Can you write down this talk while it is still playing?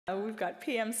We've got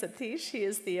PM Satheesh. He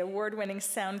is the award-winning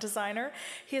sound designer.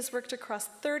 He has worked across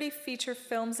 30 feature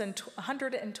films and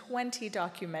 120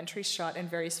 documentaries shot in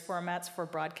various formats for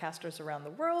broadcasters around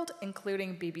the world,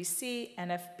 including BBC,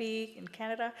 NFB in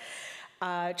Canada,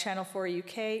 Channel 4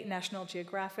 UK, National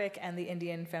Geographic, and the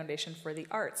Indian Foundation for the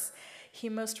Arts. He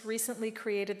most recently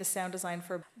created the sound design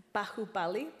for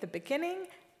Bahubali, The Beginning,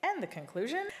 and The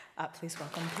Conclusion. Please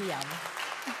welcome PM.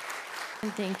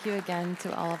 And thank you again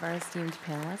to all of our esteemed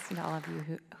panelists and to all of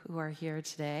you who are here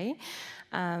today.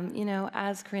 You know,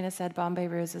 as Karina said, Bombay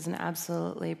Rose is an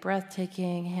absolutely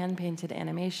breathtaking, hand-painted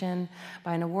animation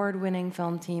by an award-winning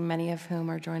film team, many of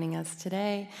whom are joining us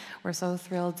today. We're so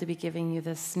thrilled to be giving you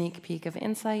this sneak peek of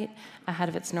insight ahead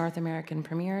of its North American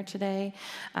premiere today.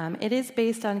 It is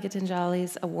based on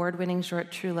Geetanjali's award-winning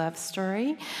short True Love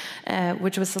Story,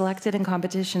 which was selected in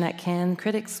competition at Cannes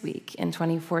Critics Week in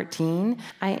 2014.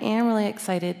 I am really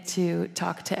excited to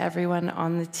talk to everyone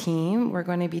on the team. We're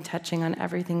going to be touching on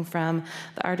everything from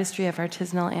the artistry of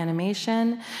artisanal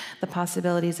animation, the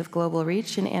possibilities of global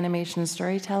reach in animation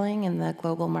storytelling in the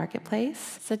global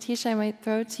marketplace. Satheesh, I might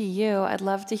throw to you. I'd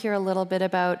love to hear a little bit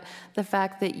about the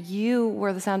fact that you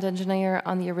were the sound engineer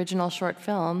on the original short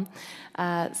film.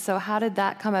 So how did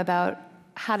that come about?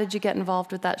 How did you get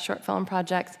involved with that short film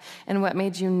project, and what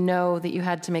made you know that you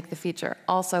had to make the feature?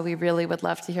 Also, we really would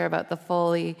love to hear about the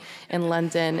Foley in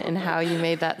London and how you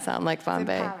made that sound like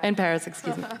Bombay. In Paris,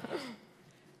 excuse me.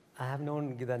 I have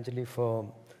known Geetanjali for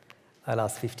the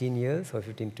last 15 years or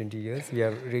 20 years. We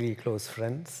are really close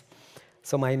friends.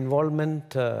 So my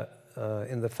involvement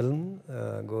in the film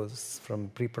goes from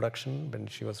pre-production. When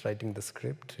she was writing the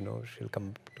script, you know, she'll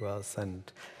come to us and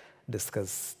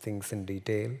discuss things in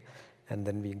detail, and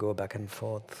then we go back and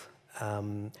forth.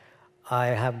 I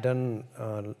have done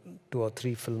 2 or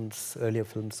 3 films, earlier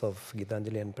films of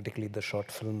Geetanjali, and particularly the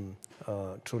short film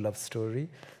True Love Story.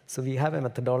 So we have a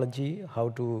methodology how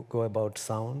to go about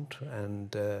sound,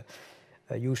 and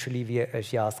usually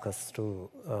she asks us to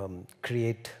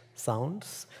create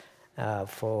sounds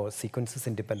for sequences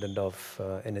independent of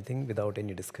anything, without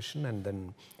any discussion, and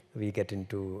then we get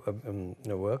into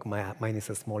work. Mine is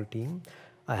a small team.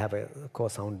 I have a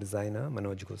co-sound designer,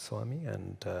 Manoj Goswami,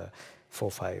 and 4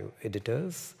 or 5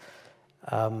 editors.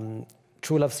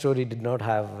 True Love Story did not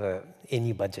have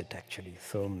any budget, actually.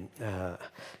 So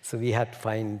we had to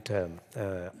find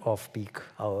off-peak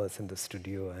hours in the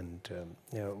studio and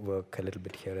work a little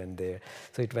bit here and there.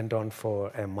 So it went on for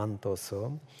a month or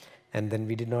so. And then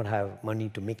we did not have money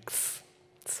to mix.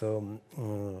 So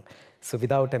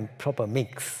without a proper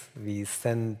mix, we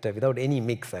sent, without any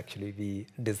mix, actually, we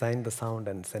designed the sound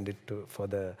and sent it for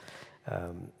the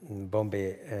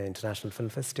Bombay International Film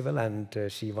Festival, and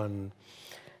she won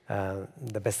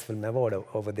the Best Film Award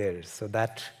over there. So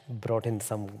that brought in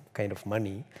some kind of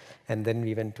money, and then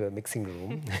we went to a mixing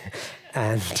room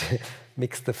and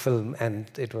mixed the film, and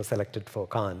it was selected for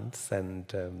Cannes,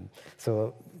 and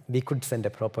so we could send a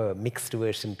proper mixed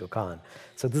version to Cannes.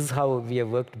 So this is how we have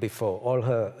worked before. All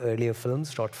her earlier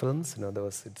films, short films, you know,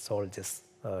 it's all just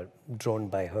drawn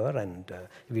by her, and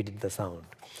we did the sound.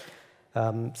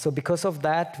 So because of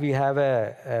that, we have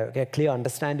a clear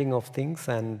understanding of things,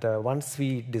 and once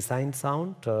we design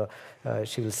sound,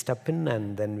 she will step in,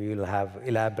 and then we will have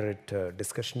elaborate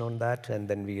discussion on that, and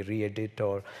then we re-edit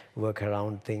or work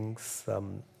around things,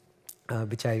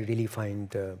 which I really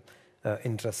find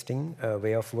interesting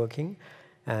way of working,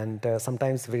 and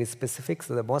sometimes very specific.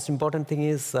 So the most important thing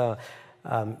is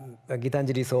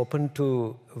Geetanjali is open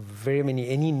to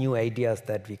any new ideas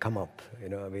that we come up. You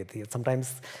know, with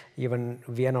sometimes even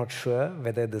we are not sure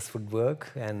whether this would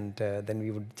work, and then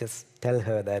we would just tell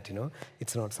her that, you know,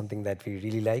 it's not something that we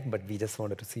really like, but we just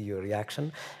wanted to see your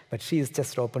reaction. But she is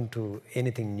just open to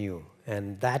anything new,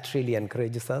 and that really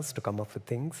encourages us to come up with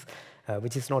things,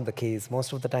 which is not the case.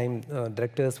 Most of the time,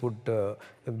 directors would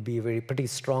be pretty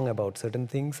strong about certain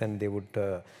things, and they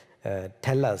would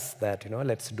tell us that, you know,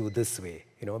 let's do this way,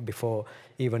 you know, before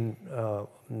even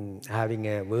having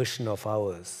a version of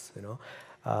ours, you know.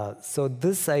 So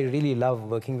this, I really love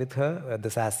working with her,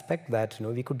 this aspect that, you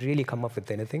know, we could really come up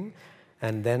with anything,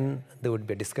 and then there would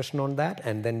be a discussion on that,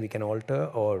 and then we can alter,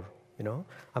 or, you know.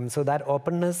 So that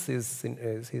openness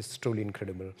is truly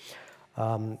incredible.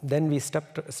 Then we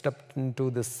stepped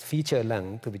into this feature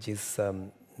length, which is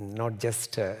not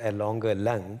just a longer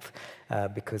length,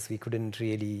 because we couldn't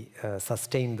really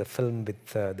sustain the film with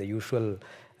the usual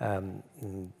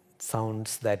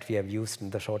sounds that we have used in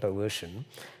the shorter version.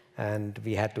 And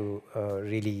we had to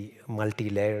really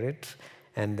multi-layer it.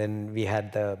 And then we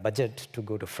had the budget to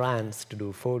go to France to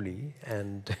do Foley.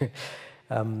 And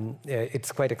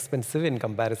it's quite expensive in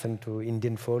comparison to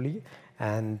Indian Foley.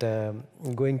 And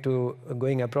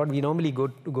going abroad, we normally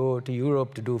go to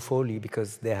Europe to do Foley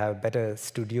because they have better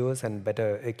studios and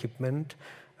better equipment.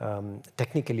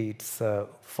 Technically, it's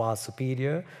far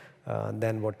superior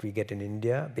than what we get in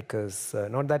India, because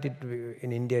not that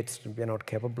in India we are not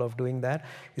capable of doing that.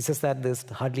 It's just that there's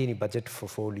hardly any budget for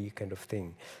Foley kind of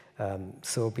thing.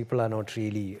 So people are not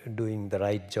really doing the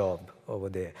right job over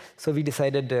there. So we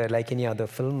decided, like any other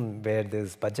film where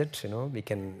there's budget, we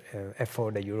can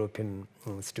afford a European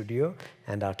studio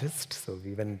and artist. So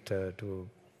we went to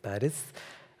Paris,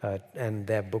 and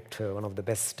they have booked one of the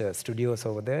best studios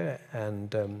over there,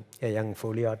 and a young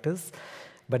Foley artist.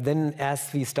 But then as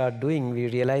we start doing, we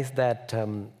realized that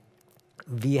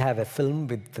we have a film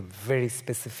with a very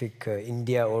specific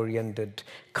India-oriented,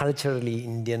 culturally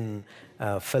Indian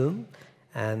film.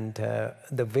 And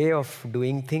the way of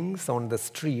doing things on the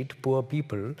street, poor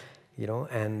people,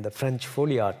 and the French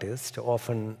Foley artist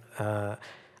often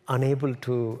unable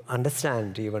to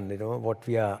understand even, what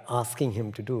we are asking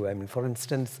him to do. I mean, for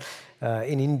instance,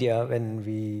 in India,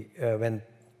 when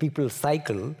people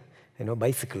cycle,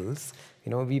 bicycles,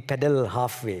 we pedal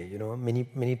halfway,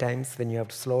 many times when you have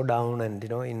to slow down, and,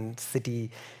 in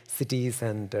cities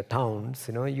and towns,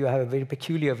 you have a very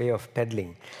peculiar way of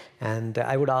pedaling. And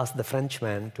I would ask the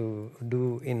Frenchman to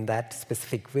do in that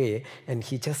specific way, and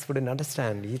he just wouldn't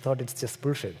understand. He thought it's just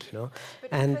bullshit,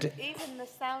 But even the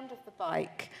sound of the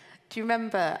bike. Do you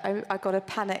remember, I got a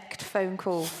panicked phone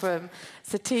call from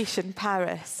Satheesh in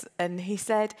Paris, and he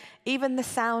said, even the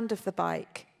sound of the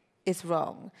bike is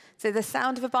wrong. So the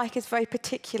sound of a bike is very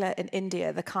particular in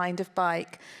India, the kind of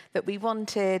bike that we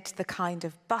wanted, the kind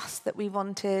of bus that we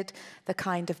wanted, the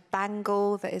kind of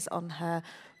bangle that is on her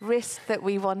wrist that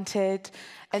we wanted.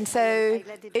 And so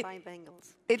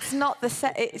it's not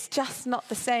it's just not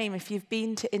the same. If you've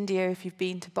been to India, if you've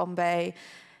been to Bombay,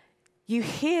 you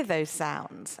hear those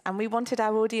sounds, and we wanted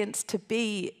our audience to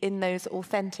be in those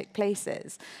authentic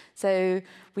places. So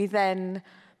we then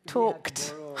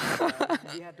talked.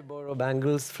 We had to borrow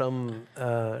bangles from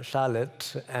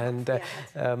Charlotte, and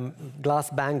glass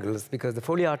bangles, because the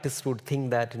Foley artist would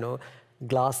think that,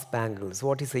 glass bangles,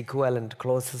 what is the equivalent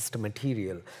closest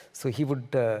material? So he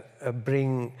would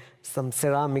bring some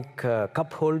ceramic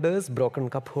cup holders, broken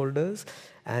cup holders,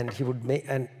 and he would make,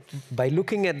 and by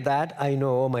looking at that, I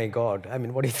know, oh my God, I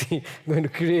mean, what is he going to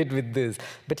create with this?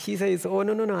 But he says, oh,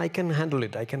 no, I can handle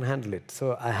it, I can handle it.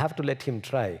 So I have to let him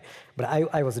try. But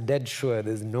I was dead sure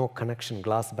there's no connection,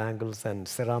 glass bangles and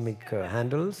ceramic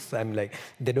handles. I'm like,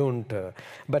 they don't.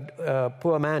 But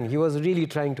poor man, he was really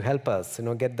trying to help us,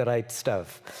 get the right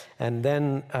stuff. And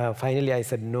then finally I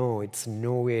said, no, it's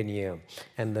nowhere near.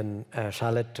 And then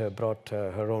Charlotte brought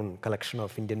her own collection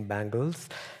of Indian bangles,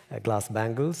 glass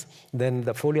bangles. Then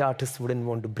the Foley artist wouldn't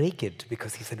want to break it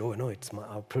because he said, oh no, it's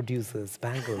our producer's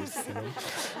bangles.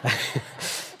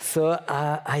 So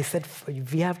I said,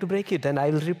 we have to break it and I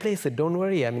will replace it, don't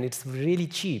worry. I mean, it's really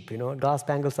cheap, glass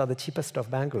bangles are the cheapest of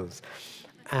bangles.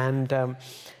 And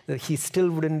he still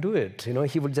wouldn't do it.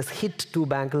 He would just hit two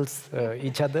bangles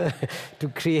each other to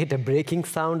create a breaking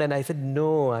sound. And I said,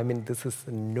 no, I mean, this is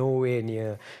nowhere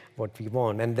near what we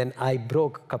want. And then I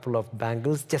broke a couple of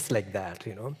bangles just like that,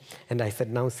 And I said,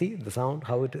 now see the sound,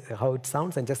 how it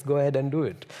sounds, and just go ahead and do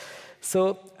it.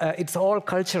 So it's all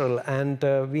cultural, and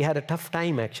we had a tough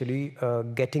time actually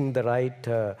getting the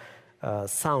right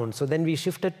sound. So then we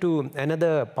shifted to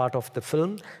another part of the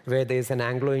film where there's an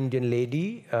Anglo-Indian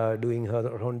lady doing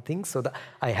her own thing. So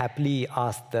I happily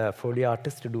asked the Foley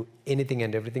artist to do anything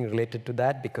and everything related to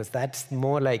that, because that's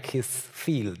more like his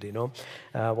field,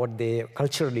 what they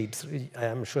culturally,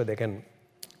 I'm sure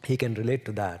he can relate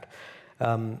to that.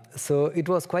 So it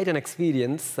was quite an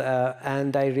experience,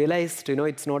 and I realized,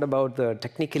 it's not about the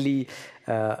technically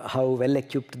how well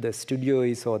equipped the studio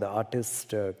is or the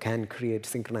artist can create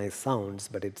synchronized sounds,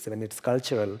 but when it's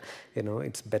cultural,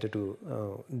 it's better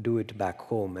to do it back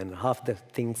home. And half the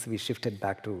things we shifted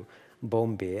back to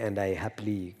Bombay, and I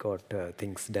happily got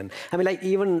things done. I mean, like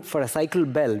even for a cycle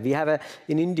bell, we have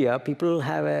in India, people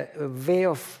have a way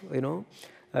of,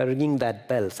 ringing that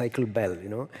bell, cycle bell,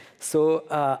 So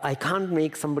I can't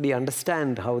make somebody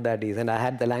understand how that is. And I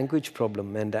had the language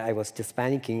problem, and I was just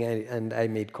panicking, and I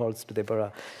made calls to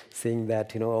Deborah saying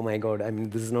that, oh my God, I mean,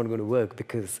 this is not going to work,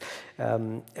 because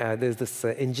there's this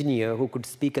engineer who could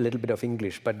speak a little bit of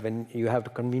English, but when you have to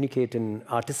communicate in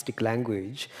artistic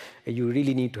language, you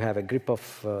really need to have a grip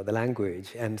of the language.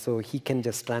 And so he can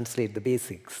just translate the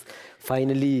basics.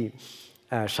 Finally,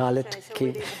 Charlotte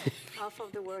came. Half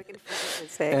of the work in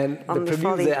front and the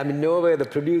producer, I mean, nowhere the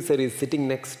producer is sitting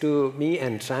next to me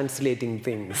and translating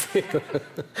things.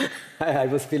 I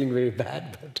was feeling very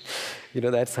bad, but,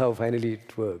 that's how finally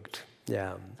it worked.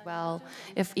 Yeah. Well,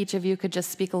 if each of you could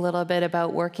just speak a little bit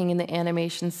about working in the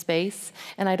animation space.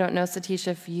 And I don't know, Satheesh,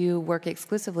 if you work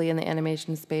exclusively in the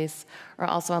animation space or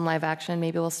also on live action.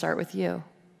 Maybe we'll start with you.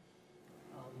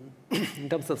 In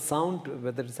terms of sound,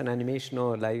 whether it's an animation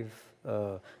or live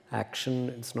action,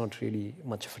 it's not really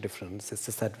much of a difference. It's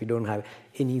just that we don't have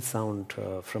any sound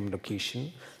from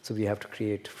location, so we have to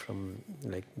create from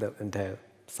like the entire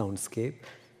soundscape.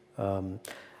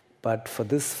 But for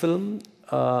this film,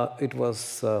 it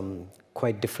was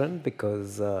quite different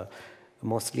because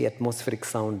mostly atmospheric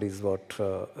sound is what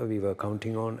we were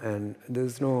counting on, and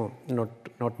there's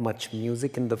not much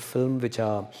music in the film which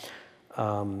are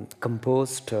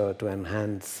composed to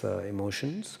enhance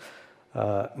emotions.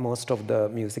 Most of the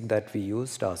music that we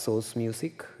used are source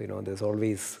music. You know, there's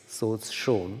always source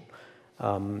shown,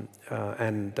 so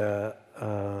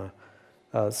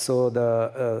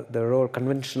the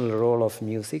conventional role of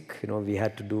music, you know, we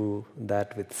had to do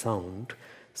that with sound.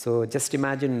 So just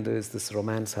imagine there's this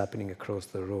romance happening across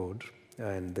the road,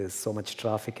 and there's so much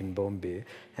traffic in Bombay,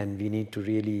 and we need to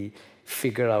really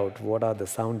figure out what are the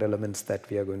sound elements that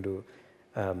we are going to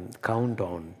count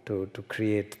on to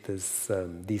create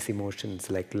these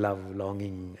emotions like love,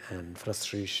 longing, and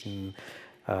frustration,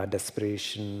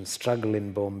 desperation, struggle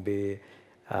in Bombay.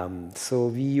 So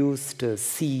we used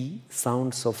sea,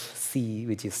 sounds of sea,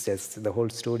 which is just the whole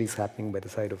story is happening by the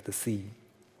side of the sea.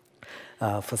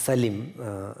 For Salim,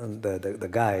 the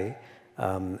guy,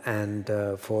 and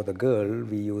for the girl,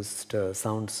 we used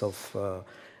sounds of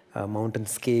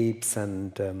mountainscapes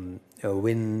and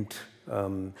wind,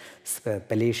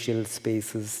 palatial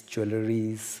spaces,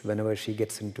 jewelries, whenever she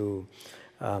gets into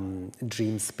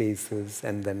dream spaces,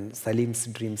 and then Salim's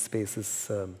dream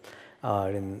spaces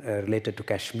are related to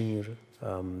Kashmir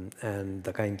and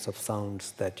the kinds of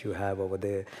sounds that you have over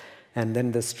there. And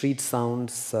then the street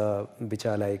sounds, which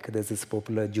are like, there's this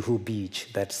popular Juhu beach,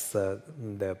 that's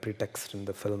the pretext in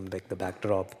the film, like the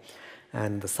backdrop.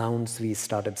 And the sounds we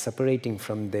started separating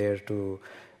from there to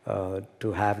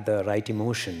have the right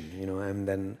emotion, you know. And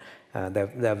then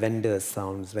the vendors'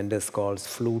 sounds, vendors' calls,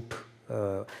 flute,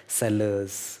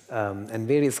 sellers, and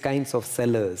various kinds of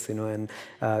sellers, you know, and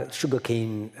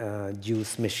sugarcane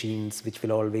juice machines, which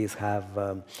will always have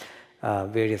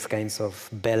various kinds of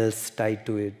bells tied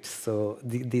to it. So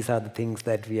these are the things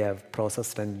that we have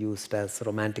processed and used as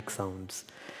romantic sounds.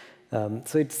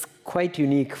 So it's quite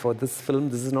unique for this film.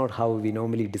 This is not how we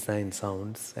normally design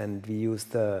sounds, and we use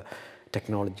the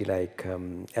technology like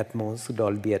Atmos,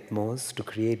 Dolby Atmos, to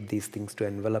create these things, to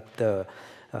envelop the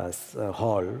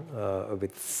hall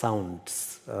with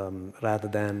sounds, rather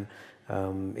than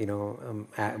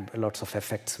lots of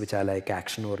effects which are like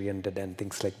action oriented and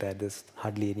things like that. There's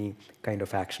hardly any kind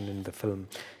of action in the film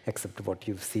except what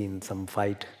you've seen, some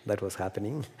fight that was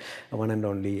happening, one and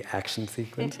only action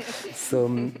sequence.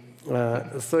 So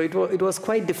it was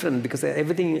quite different because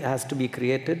everything had to be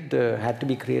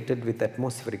created with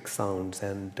atmospheric sounds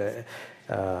and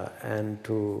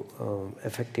to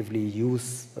effectively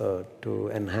use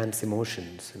to enhance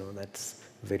emotions. You know, that's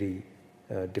very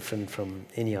different from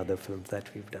any other films that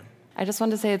we've done. I just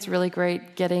want to say it's really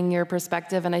great getting your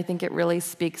perspective, and I think it really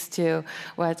speaks to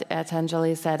what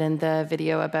Geetanjali said in the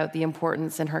video about the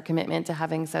importance and her commitment to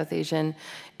having South Asian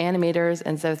animators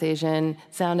and South Asian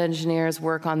sound engineers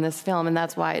work on this film, and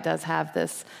that's why it does have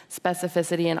this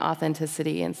specificity and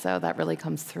authenticity, and so that really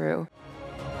comes through.